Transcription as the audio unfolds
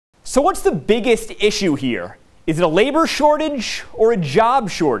So what's the biggest issue here? Is it a labor shortage or a job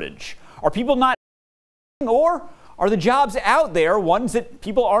shortage? Are people not, or are the jobs out there ones that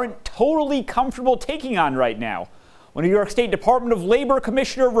people aren't totally comfortable taking on right now? Well, New York State Department of Labor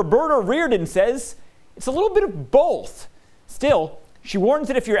Commissioner Roberta Reardon says it's a little bit of both. Still, she warns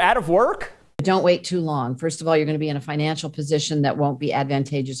that if you're out of work, don't wait too long. First of all, you're going to be in a financial position that won't be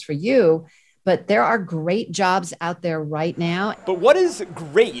advantageous for you, but there are great jobs out there right now. But what does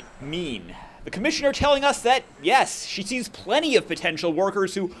great mean? The commissioner telling us that, yes, she sees plenty of potential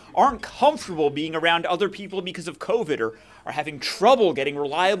workers who aren't comfortable being around other people because of COVID or are having trouble getting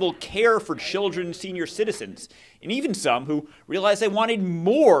reliable care for children and senior citizens, and even some who realize they wanted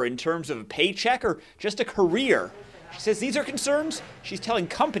more in terms of a paycheck or just a career. She says these are concerns she's telling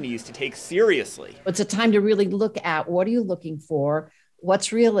companies to take seriously. It's a time to really look at what are you looking for,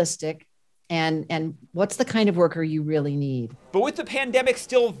 what's realistic, and what's the kind of worker you really need. But with the pandemic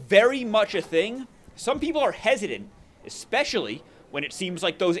still very much a thing, some people are hesitant, especially when it seems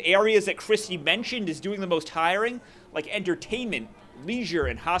like those areas that Christy mentioned is doing the most hiring, like entertainment, leisure,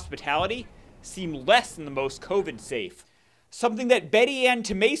 and hospitality, seem less than the most COVID safe. Something that Betty Ann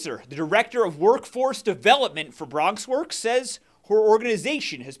Temacer, the Director of Workforce Development for BronxWorks, says her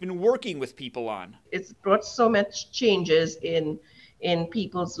organization has been working with people on. It's brought so much changes in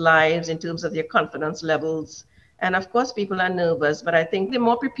people's lives in terms of their confidence levels. And of course, people are nervous, but I think the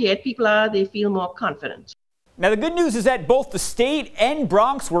more prepared people are, they feel more confident. Now, the good news is that both the state and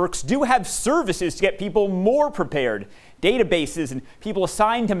BronxWorks do have services to get people more prepared. Databases and people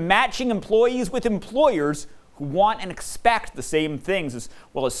assigned to matching employees with employers who want and expect the same things, as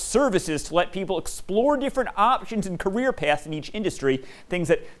well as services to let people explore different options and career paths in each industry, things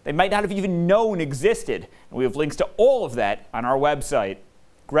that they might not have even known existed. And we have links to all of that on our website.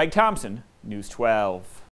 Greg Thompson, News 12.